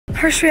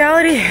Harsh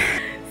reality.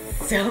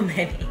 So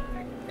many.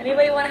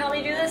 Anybody want to help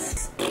me do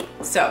this?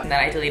 So, and then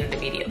I deleted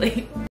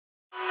immediately.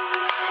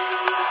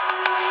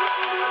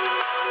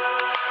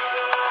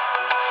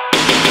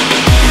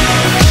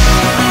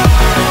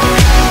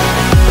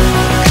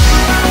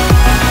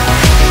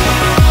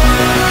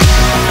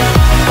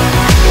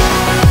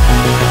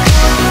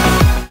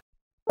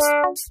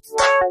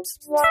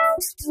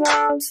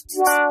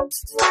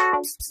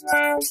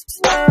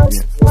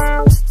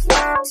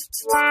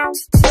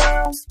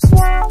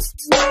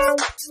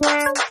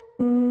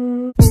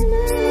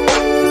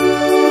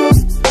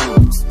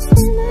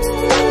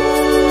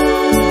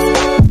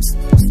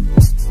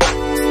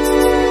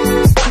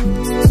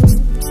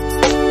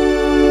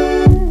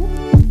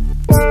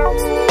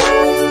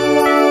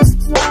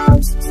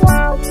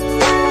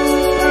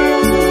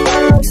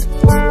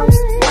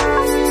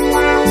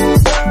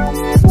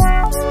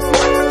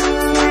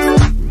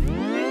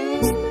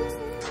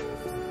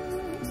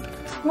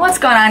 What's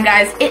going on,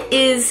 guys? It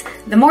is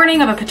the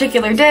morning of a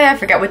particular day. I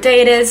forget what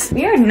day it is.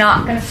 We are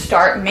not gonna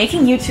start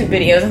making YouTube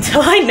videos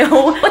until I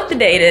know what the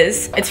date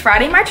is. It's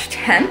Friday, March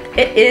 10th.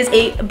 It is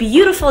a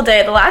beautiful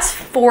day. The last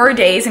 4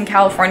 days in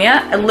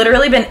California, I've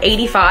literally been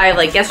 85.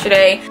 Like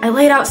yesterday, I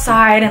laid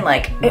outside and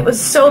like, it was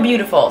so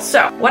beautiful.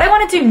 So what I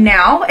wanna do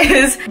now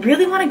is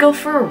really wanna go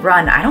for a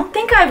run. I don't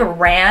think I've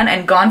ran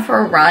and gone for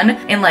a run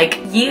in like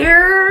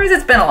years.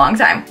 It's been a long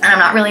time. And I'm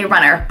not really a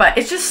runner, but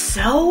it's just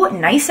so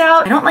nice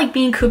out. I don't like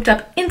being cooped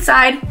up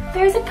inside.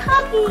 There's a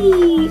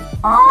puppy.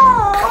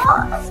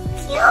 Aww, that's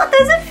cute.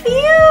 There's a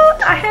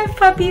few. I have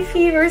puppy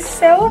fever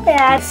so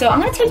bad. So I'm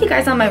gonna take you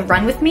guys on my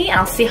run with me and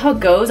I'll see how it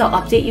goes. I'll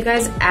update you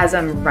guys as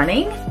I'm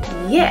running.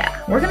 Yeah,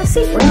 we're gonna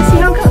see. We're gonna see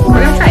how it goes.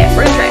 We're gonna try it.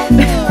 We're gonna try it.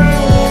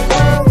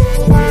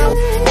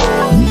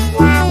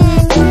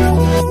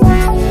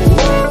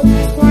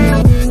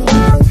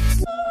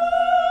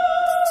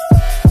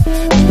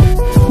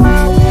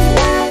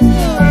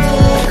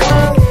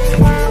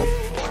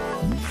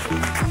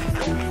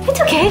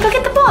 Go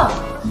get the ball.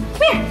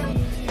 Come here.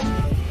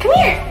 Come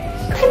here.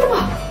 Go get the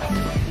ball.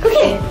 Go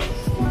get it.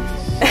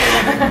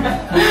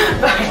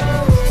 Bye.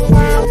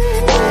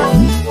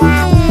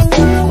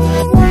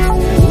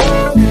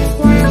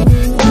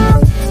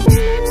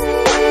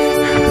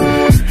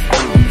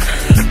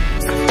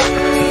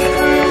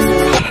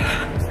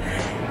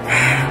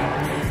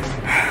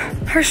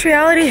 Harsh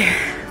reality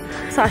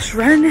 /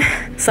 run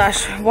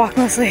 / walk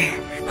mostly.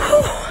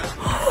 Whew.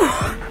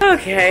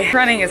 Okay,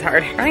 running is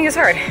hard. Running is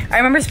hard. I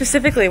remember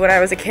specifically when I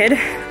was a kid,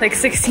 like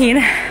 16,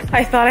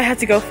 I thought I had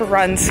to go for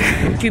runs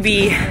to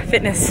be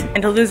fitness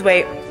and to lose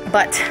weight.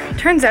 But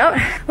turns out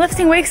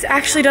lifting weights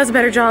actually does a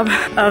better job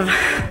of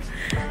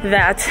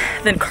that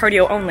than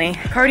cardio only.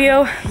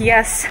 Cardio,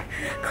 yes.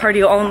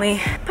 Cardio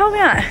only, probably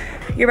not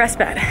your best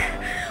bet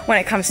when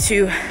it comes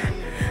to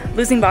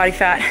losing body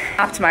fat,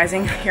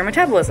 optimizing your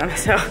metabolism.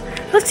 So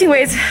lifting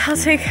weights, I'll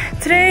take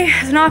today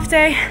as an off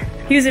day.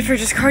 Use it for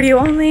just cardio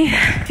only.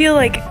 Feel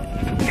like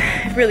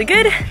really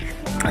good,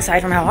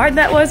 aside from how hard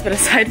that was, but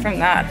aside from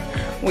that,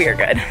 we are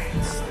good.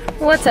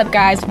 What's up,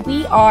 guys?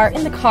 We are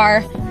in the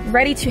car,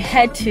 ready to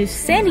head to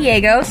San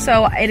Diego.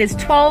 So it is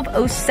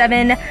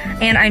 12:07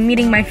 and I'm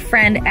meeting my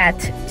friend at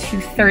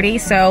 2:30.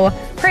 So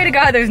pray to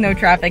God there's no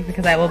traffic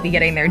because I will be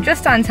getting there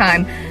just on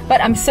time.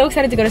 But I'm so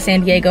excited to go to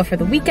San Diego for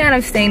the weekend.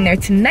 I'm staying there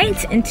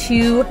tonight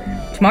into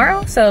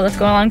tomorrow. So let's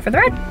go along for the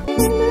ride.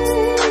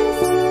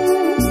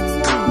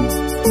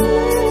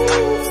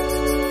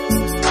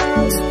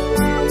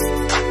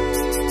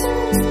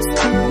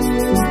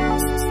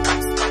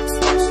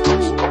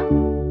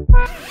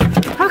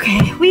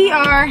 Okay, we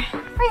are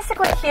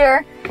basically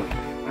here.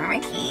 Where are my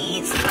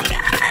keys? Oh my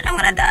God, I'm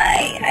gonna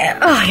die.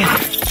 I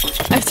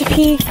have to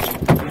pee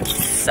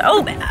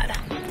so bad.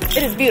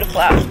 It is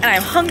beautiful out and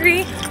I'm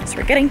hungry, so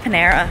we're getting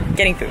Panera,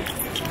 getting food.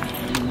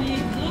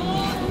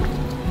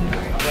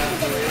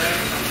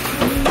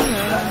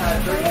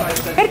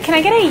 Good, can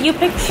I get a you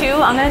pick two?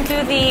 I'm gonna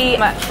do the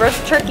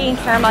roast turkey and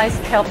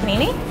caramelized kale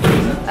panini.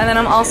 And then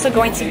I'm also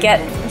going to get,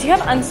 do you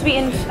have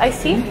unsweetened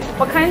iced tea?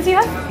 What kinds do you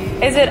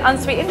have? Is it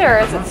unsweetened or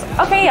is it,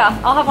 okay, yeah,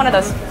 I'll have one of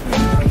those.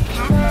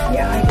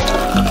 Yeah.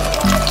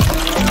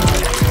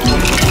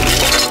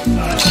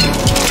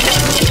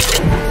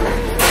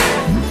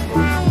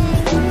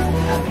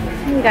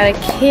 We got a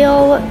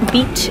kale,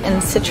 beet,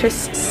 and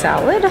citrus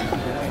salad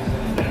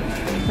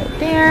right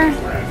there.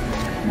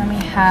 And then we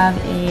have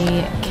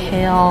a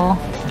kale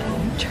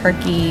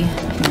turkey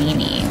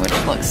panini, which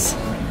looks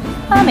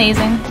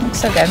amazing. Looks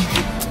so good.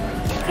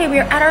 Okay, we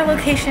are at our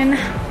location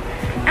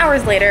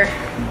hours later.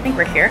 I think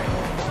we're here.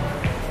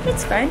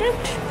 Let's find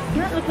out. Does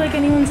not look like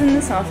anyone's in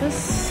this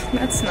office.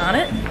 That's not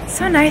it.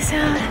 So nice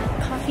out.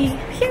 Coffee.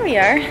 Here we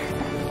are.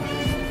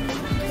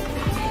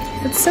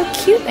 It's so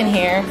cute in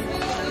here.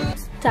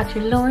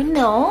 Dr. Lauren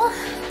Noel.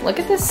 Look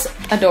at this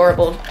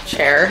adorable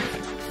chair.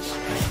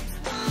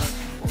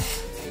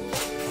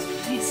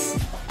 Nice.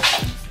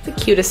 The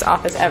cutest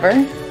office ever.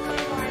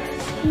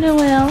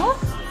 Noel.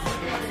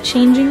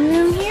 Changing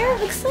room here,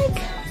 looks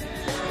like.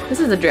 This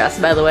is a dress,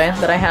 by the way,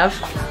 that I have.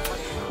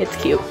 It's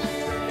cute.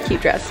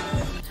 Cute dress.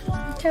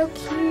 So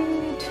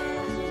cute.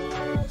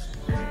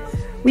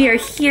 We are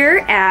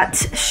here at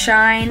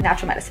Shine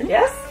Natural Medicine.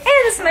 Yes.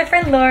 And this is my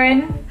friend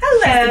Lauren.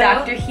 Hello. She's the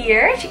doctor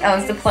here. She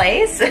owns the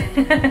place.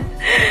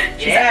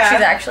 She's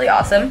actually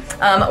awesome.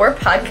 We're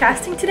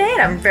podcasting today,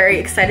 and I'm very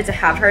excited to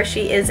have her.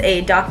 She is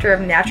a doctor of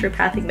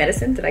naturopathic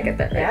medicine. Did I get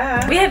that right?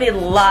 Yeah. We have a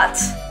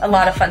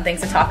lot of fun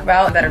things to talk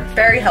about that are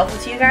very helpful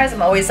to you guys.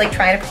 I'm always like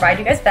trying to provide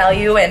you guys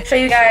value and show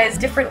you guys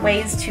different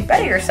ways to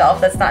better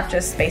yourself. That's not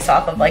just based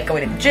off of like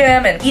going to the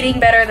gym and eating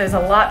better. There's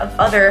a lot of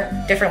other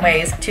different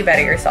ways to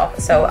better yourself.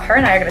 So her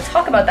and I are going to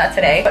talk about that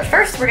today. But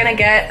first, we're gonna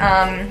get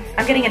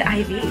I'm getting an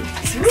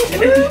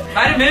IV.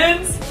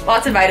 Vitamins.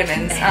 Lots of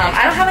vitamins.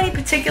 I don't have any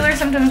particular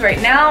symptoms right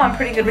now. I'm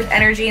pretty good with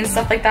energy and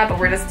stuff like that, but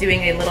we're just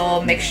doing a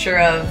little mixture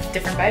of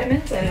different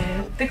vitamins.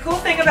 And the cool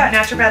thing about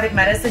naturopathic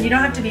medicine, you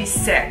don't have to be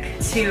sick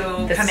to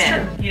come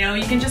in. True. You know,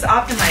 you can just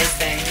optimize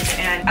things.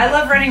 And I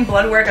love running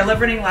blood work. I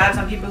love running labs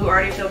on people who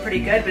already feel pretty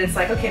good, but it's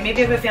like, okay,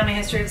 maybe I have a family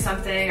history of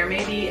something, or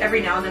maybe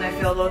every now and then I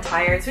feel a little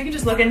tired. So we can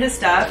just look into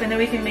stuff and then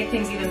we can make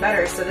things even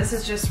better. So this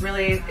is just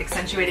really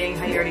accentuating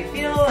how you already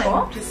feel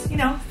and just, you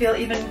know, feel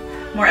even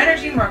more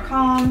energy, more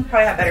calm,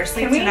 probably have better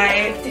sleep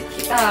tonight.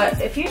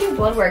 If you do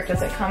blood work,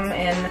 does it come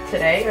in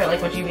today, or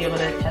like would you be able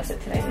to test it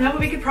today? No, but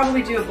we could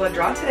probably do a blood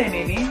draw today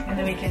maybe, and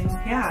then we can,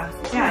 yeah.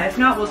 If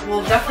not,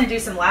 we'll definitely do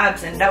some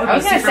labs, and that would be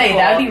super cool. I was gonna say,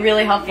 that would be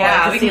really helpful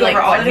to see like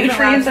what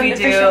nutrients I'm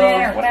deficient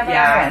in or whatever.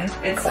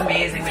 Yeah, it's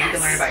amazing when you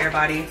can learn about your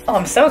body. Oh,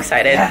 I'm so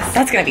excited. Yes.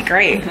 That's gonna be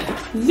great.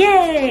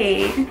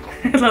 Yay!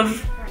 I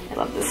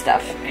love this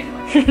stuff.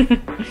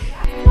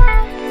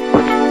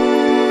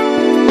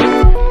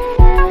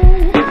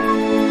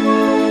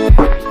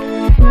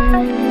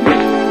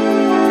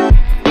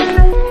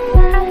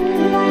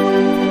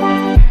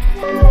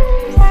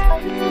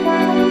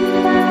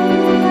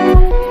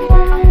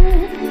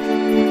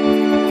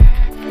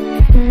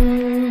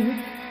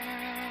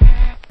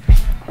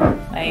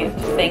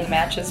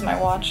 Matches my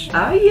watch.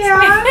 Oh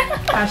yeah.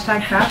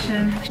 Hashtag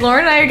fashion.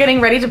 Lauren and I are getting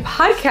ready to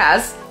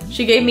podcast.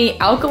 She gave me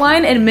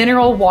alkaline and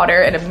mineral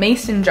water in a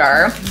mason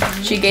jar.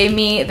 She gave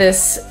me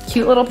this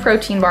cute little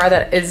protein bar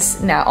that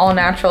is now all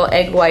natural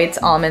egg whites,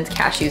 almonds,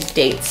 cashews,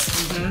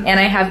 dates. And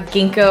I have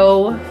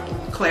ginkgo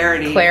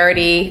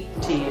clarity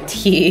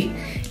tea.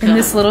 And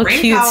this little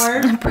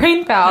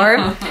brain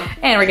power.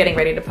 And we're getting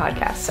ready to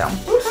podcast, so.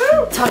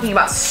 Talking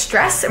about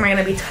stress, and we're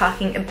gonna be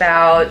talking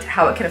about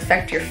how it can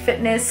affect your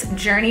fitness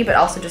journey, but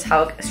also just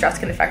how stress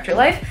can affect your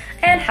life,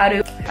 and how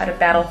to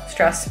battle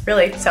stress,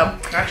 really. So,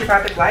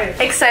 naturopathic life.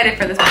 Excited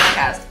for this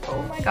podcast.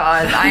 Oh my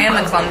god, I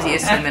am the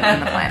clumsiest human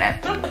on the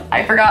planet.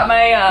 I forgot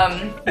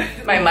my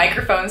my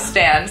microphone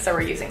stand, so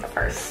we're using the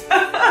purse.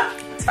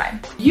 It's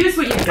fine. Use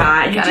what you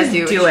got. You gotta just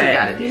do what you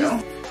gotta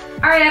do.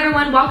 Alright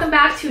everyone, welcome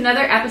back to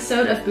another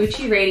episode of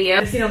Bucci Radio.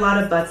 I've seen a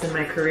lot of butts in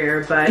my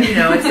career, but you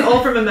know, it's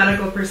all from a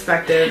medical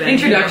perspective. And,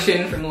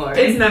 introduction from Lauren.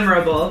 It's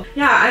memorable.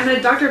 Yeah, I'm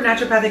a doctor of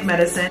naturopathic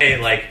medicine. Hey,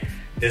 like,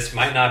 this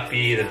might not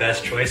be the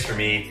best choice for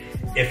me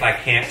if I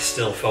can't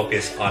still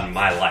focus on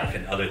my life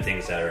and other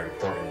things that are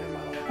important in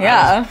my life.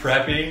 Yeah. I was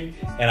prepping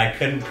and I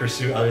couldn't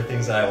pursue other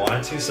things that I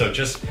wanted to, so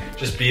just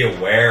be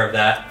aware of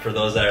that for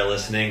those that are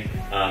listening.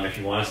 If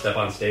you want to step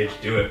on stage,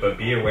 do it, but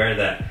be aware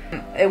that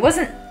it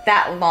wasn't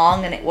that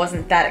long and it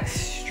wasn't that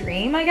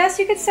extreme, I guess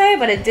you could say,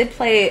 but it did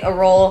play a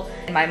role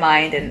in my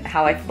mind and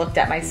how I looked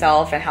at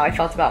myself and how I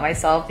felt about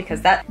myself,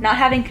 because that not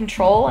having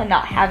control and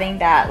not having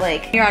that,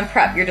 like, you're on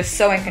prep, you're just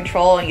so in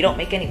control and you don't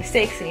make any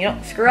mistakes and you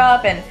don't screw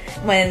up, and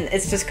when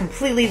it's just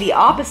completely the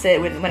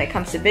opposite when it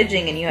comes to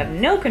binging and you have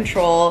no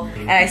control.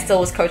 And I still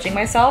was coaching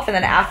myself, and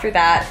then after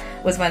that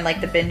was when like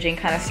the binging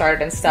kind of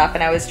started and stuff,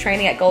 and I was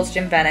training at Gold's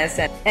Gym Venice,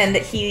 and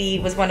he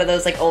was one of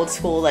those like old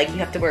school, like you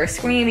have to wear a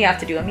screen, you have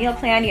to do a meal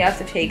plan, you have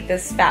to take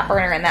this fat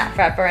burner and that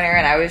fat burner,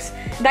 and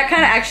that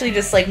kind of actually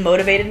just like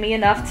motivated me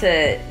enough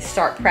to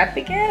start prep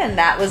again, and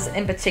that was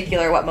in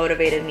particular what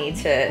motivated me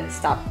to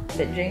stop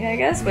binging, I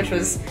guess, which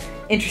was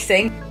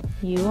interesting.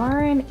 You are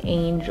an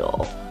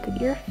angel. Look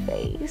at your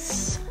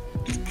face.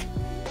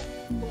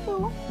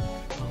 Oh,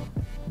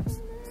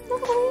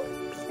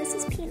 this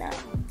is Peanut.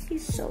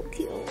 He's so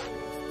cute.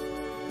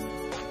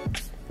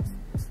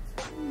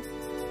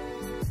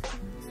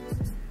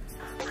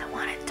 I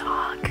want to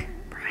talk,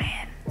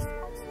 Brian.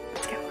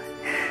 Let's go.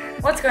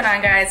 What's going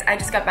on, guys? I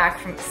just got back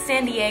from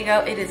San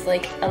Diego. It is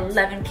like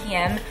 11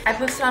 p.m. I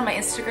posted on my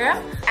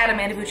Instagram at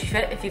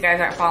AmandaBucciFit if you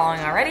guys aren't following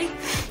already.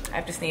 I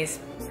have to sneeze.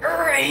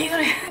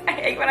 I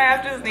hate when I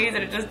have to sneeze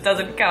and it just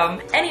doesn't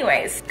come.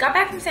 Anyways, got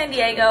back from San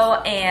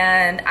Diego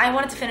and I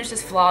wanted to finish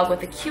this vlog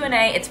with a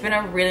Q&A. It's been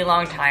a really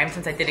long time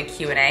since I did a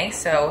Q&A,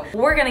 so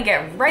we're gonna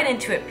get right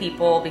into it,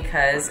 people,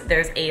 because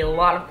there's a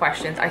lot of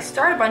questions. I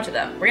started a bunch of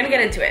them. We're gonna get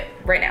into it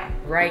right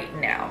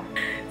now.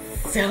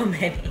 So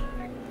many.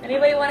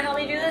 Anybody wanna help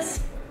me do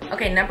this?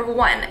 Okay, number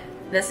one.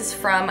 This is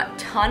from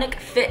Tonic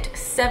Fit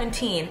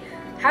 17.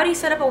 How do you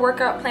set up a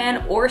workout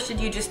plan, or should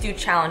you just do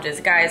challenges?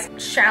 Guys,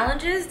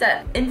 challenges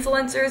that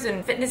influencers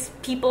and fitness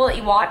people that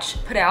you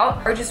watch put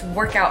out are just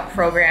workout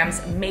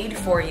programs made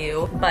for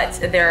you, but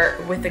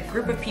they're with a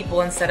group of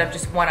people instead of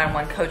just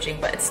one-on-one coaching,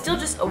 but it's still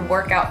just a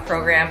workout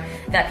program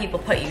that people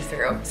put you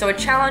through. So a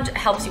challenge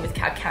helps you with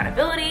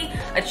accountability.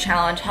 A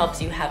challenge helps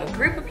you have a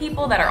group of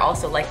people that are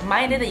also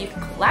like-minded that you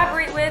can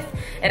collaborate with.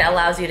 It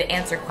allows you to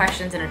answer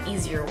questions in an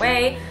easier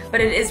way,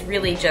 but it is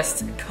really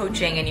just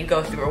coaching and you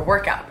go through a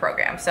workout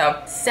program. So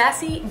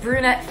Sassy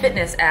Brunette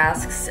Fitness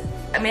asks,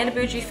 Amanda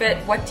Bucci Fit,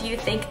 what do you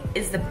think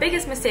is the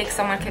biggest mistake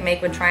someone can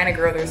make when trying to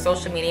grow their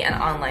social media and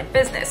online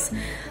business?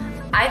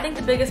 I think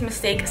the biggest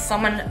mistake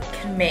someone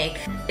can make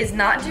is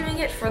not doing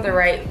it for the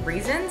right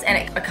reasons, and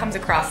it comes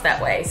across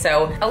that way.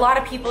 So a lot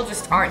of people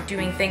just aren't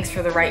doing things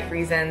for the right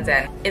reasons,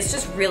 and it's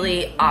just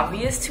really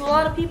obvious to a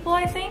lot of people,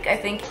 I think. I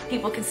think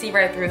people can see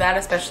right through that,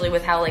 especially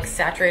with how like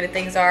saturated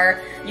things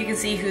are. You can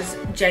see who's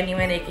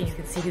genuine and you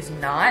can see who's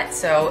not.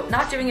 So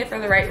not doing it for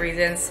the right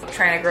reasons,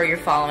 trying to grow your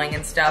following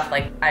and stuff,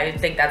 like I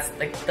think that's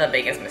like the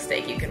biggest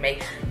mistake you can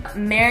make.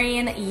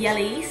 Marion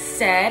Yelly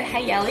said,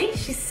 hey Yelly,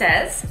 she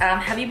says,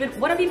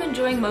 what have you been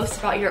doing most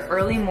about your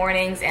early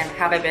mornings, and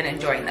have I been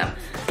enjoying them?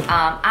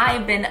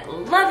 I've been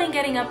loving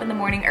getting up in the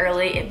morning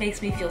early. It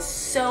makes me feel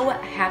so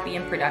happy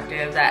and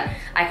productive that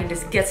I can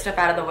just get stuff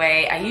out of the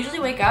way. I usually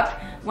wake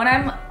up when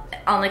I'm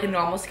on like a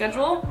normal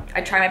schedule.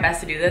 I try my best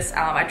to do this.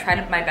 I try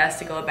my best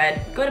to go to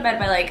bed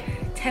by like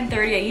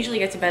 10:30. I usually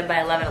get to bed by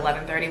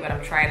 11:30, but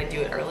I'm trying to do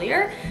it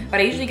earlier.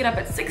 But I usually get up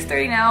at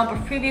 6:30 now,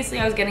 but previously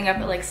I was getting up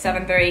at like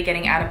 7:30,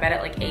 getting out of bed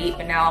at like 8,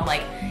 but now I'm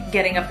like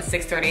getting up at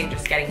 6:30 and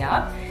just getting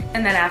up.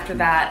 And then after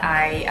that,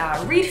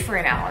 I read for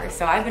an hour.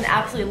 So I've been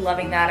absolutely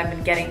loving that. I've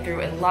been getting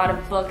through a lot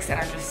of books,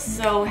 and I'm just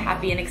so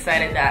happy and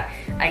excited that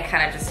I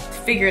kind of just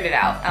figured it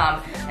out.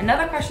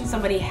 Another question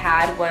somebody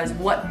had was,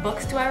 what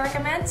books do I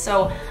recommend?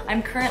 So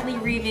I'm currently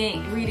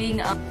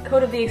reading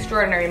Code of the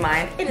Extraordinary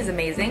Mind. It is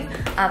amazing.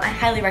 I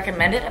highly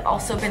recommend it. I've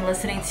also been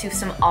listening to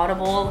some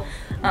Audible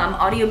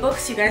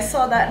audiobooks. You guys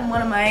saw that in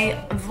one of my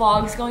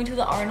vlogs going to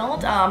the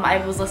Arnold. I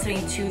was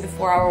listening to The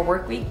 4-Hour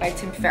Workweek by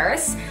Tim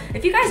Ferriss.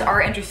 If you guys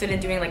are interested in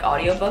doing like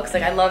audiobooks,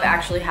 like I love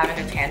actually having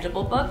a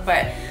tangible book,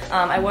 but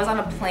I was on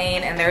a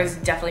plane and there's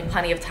definitely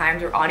plenty of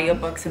times where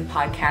audiobooks and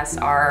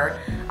podcasts are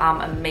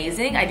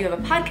amazing. I do have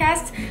a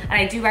podcast, and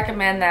I do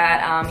recommend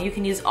that you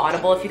can use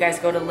Audible. If you guys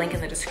go to the link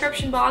in the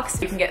description box,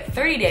 you can get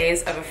 30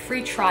 days of a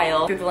free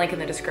trial through the link in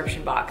the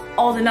description box.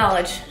 All the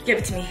knowledge, give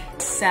it to me.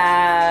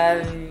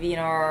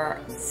 Savianor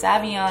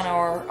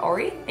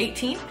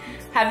 18.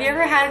 Have you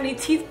ever had any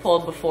teeth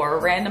pulled before?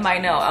 Random, I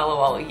know,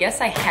 LOL. Yes,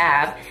 I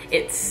have.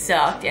 It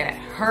sucked and it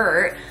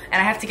hurt,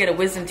 and I have to get a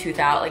wisdom tooth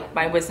out. Like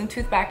my wisdom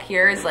tooth back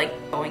here is like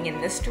going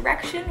in this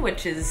direction,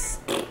 which is,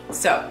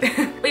 so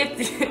we have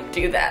to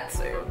do that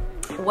soon.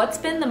 What's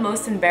been the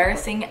most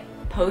embarrassing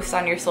post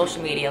on your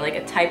social media? Like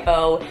a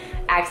typo,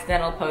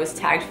 accidental post,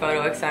 tagged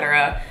photo,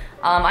 etc.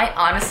 I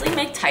honestly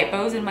make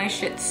typos in my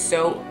shit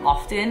so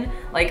often.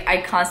 Like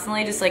I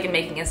constantly just like am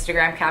making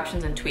Instagram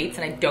captions and tweets,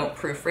 and I don't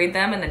proofread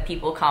them, and then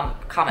people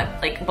comment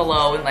like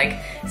below and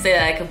like say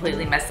that I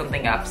completely messed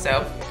something up.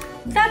 So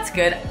that's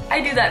good.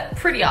 I do that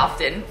pretty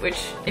often, which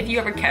if you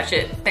ever catch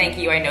it, thank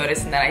you, I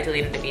noticed, and then I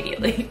delete it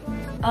immediately.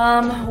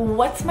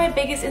 What's my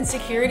biggest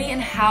insecurity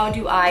and how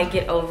do I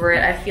get over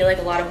it? I feel like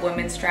a lot of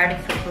women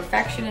striving for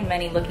perfection and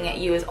many looking at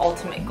you as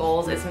ultimate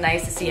goals. It's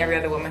nice to see every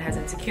other woman has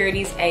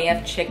insecurities.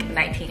 AF Chick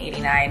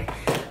 1989.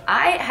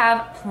 I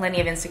have plenty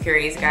of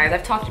insecurities, guys.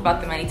 I've talked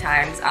about them many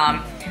times.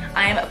 I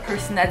am a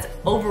person that's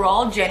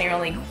overall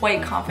genuinely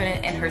quite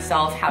confident in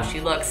herself, how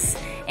she looks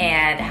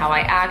and how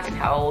I act and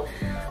how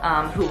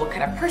what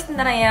kind of person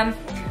that I am.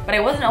 But I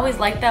wasn't always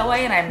like that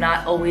way, and I'm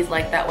not always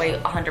like that way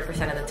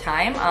 100% of the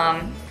time.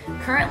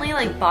 Currently,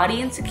 like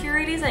body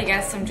insecurities, I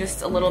guess I'm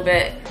just a little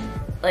bit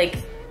like,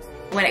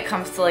 when it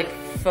comes to like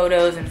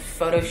photos and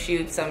photo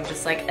shoots, I'm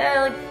just like,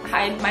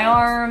 hide my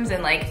arms,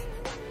 and like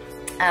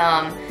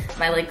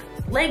my like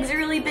legs are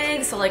really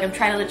big, so like I'm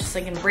trying to just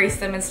like embrace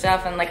them and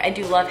stuff, and like I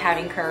do love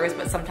having curves,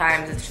 but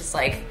sometimes it's just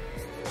like,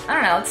 I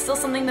don't know, it's still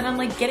something that I'm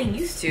like getting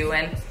used to.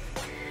 And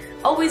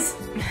always,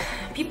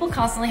 people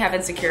constantly have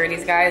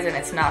insecurities, guys, and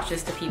it's not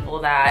just the people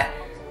that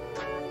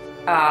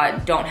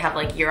don't have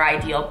like your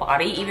ideal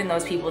body. Even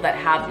those people that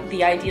have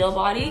the ideal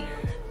body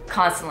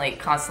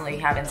constantly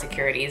have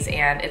insecurities,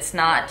 and it's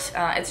not,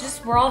 it's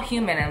just, we're all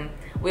human, and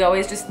we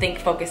always just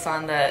focus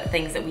on the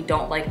things that we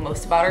don't like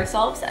most about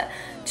ourselves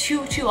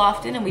too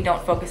often, and we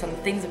don't focus on the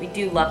things that we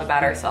do love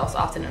about ourselves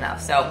often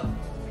enough. So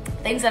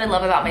things that I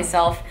love about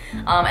myself,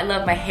 I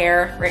love my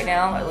hair right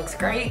now, it looks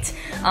great.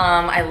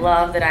 I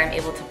love that I'm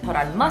able to put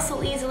on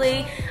muscle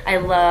easily. I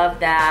love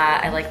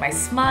that I like my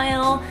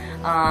smile.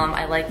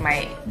 I like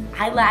my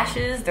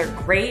eyelashes, they're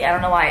great. I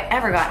don't know why I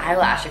ever got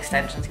eyelash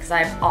extensions, because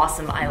I have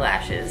awesome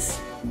eyelashes.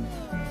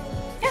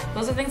 Yeah,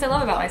 those are things I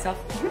love about myself.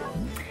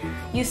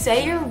 You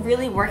say you're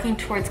really working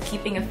towards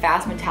keeping a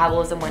fast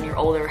metabolism when you're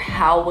older.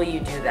 How will you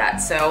do that?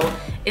 So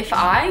if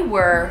I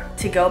were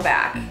to go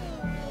back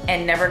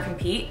and never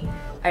compete,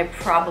 I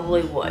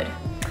probably would.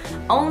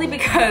 only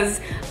because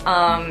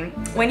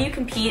when you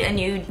compete and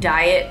you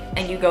diet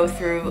and you go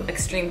through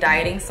extreme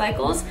dieting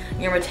cycles,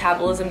 your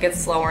metabolism gets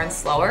slower and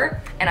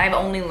slower. And I've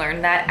only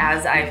learned that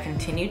as I've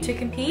continued to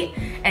compete.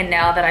 And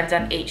now that I've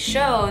done 8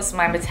 shows,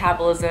 my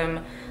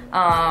metabolism,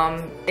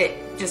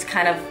 it just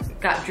kind of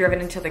got driven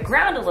into the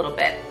ground a little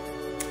bit.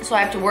 So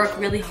I have to work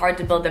really hard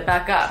to build it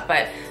back up.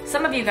 But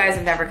some of you guys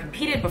have never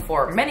competed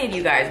before. Many of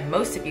you guys,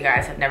 most of you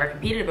guys have never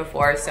competed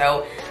before.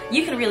 So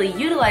you can really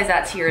utilize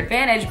that to your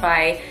advantage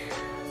by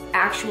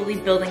actually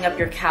building up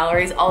your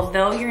calories.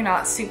 Although you're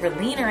not super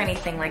lean or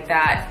anything like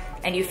that,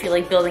 and you feel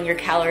like building your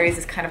calories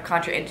is kind of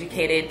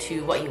contraindicated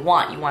to what you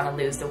want. You want to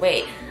lose the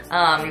weight.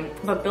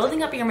 But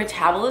building up your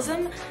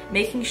metabolism,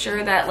 making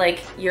sure that like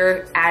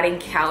you're adding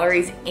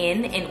calories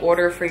in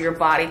order for your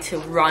body to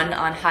run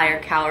on higher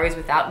calories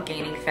without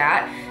gaining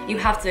fat, you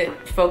have to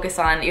focus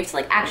on, you have to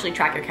like actually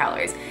track your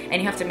calories,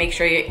 and you have to make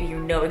sure you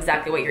know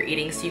exactly what you're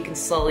eating so you can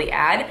slowly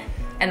add.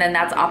 And then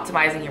that's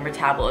optimizing your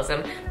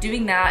metabolism.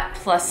 Doing that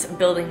plus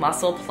building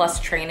muscle,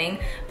 plus training,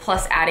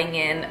 plus adding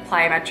in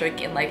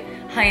plyometric and like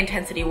high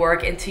intensity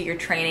work into your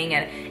training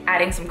and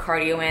adding some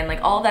cardio in,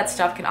 like all that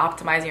stuff can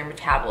optimize your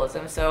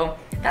metabolism. So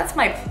that's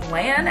my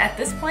plan at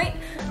this point.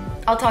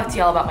 I'll talk to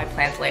y'all about my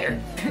plans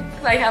later,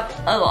 because I have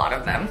a lot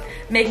of them.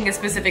 Making a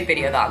specific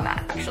video on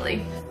that,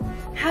 actually.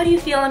 How do you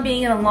feel on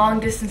being in a long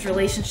distance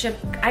relationship?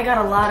 I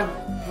got a lot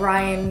of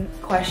Brian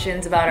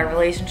questions about our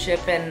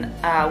relationship and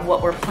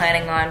what we're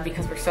planning on,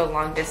 because we're so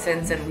long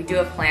distance and we do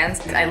have plans.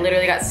 I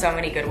literally got so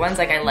many good ones.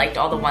 Like I liked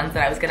all the ones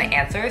that I was gonna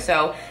answer.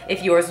 So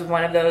if yours was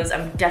one of those,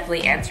 I'm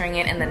definitely answering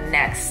it in the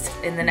next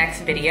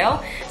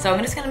video. So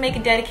I'm just gonna make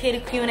a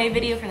dedicated Q&A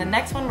video for the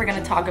next one. We're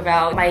gonna talk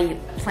about my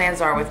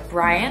plans are with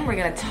Brian. We're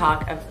gonna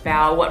talk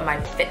about what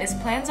my fitness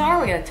plans are.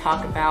 We're gonna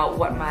talk about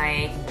what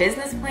my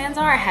business plans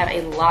are. I have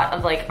a lot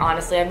of like,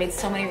 honestly, I've made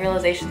so many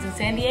realizations in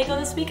San Diego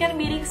this weekend,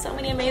 meeting so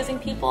many amazing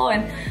people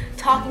and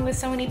talking with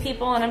so many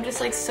people, and I'm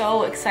just like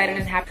so excited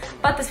and happy.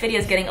 But this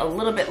video is getting a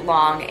little bit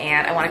long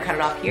and I want to cut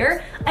it off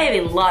here. I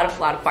have a lot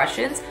of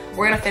questions.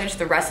 We're gonna finish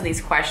the rest of these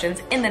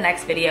questions in the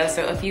next video.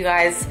 So if you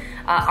guys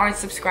aren't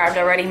subscribed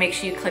already, make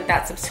sure you click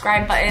that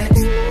subscribe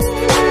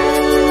button.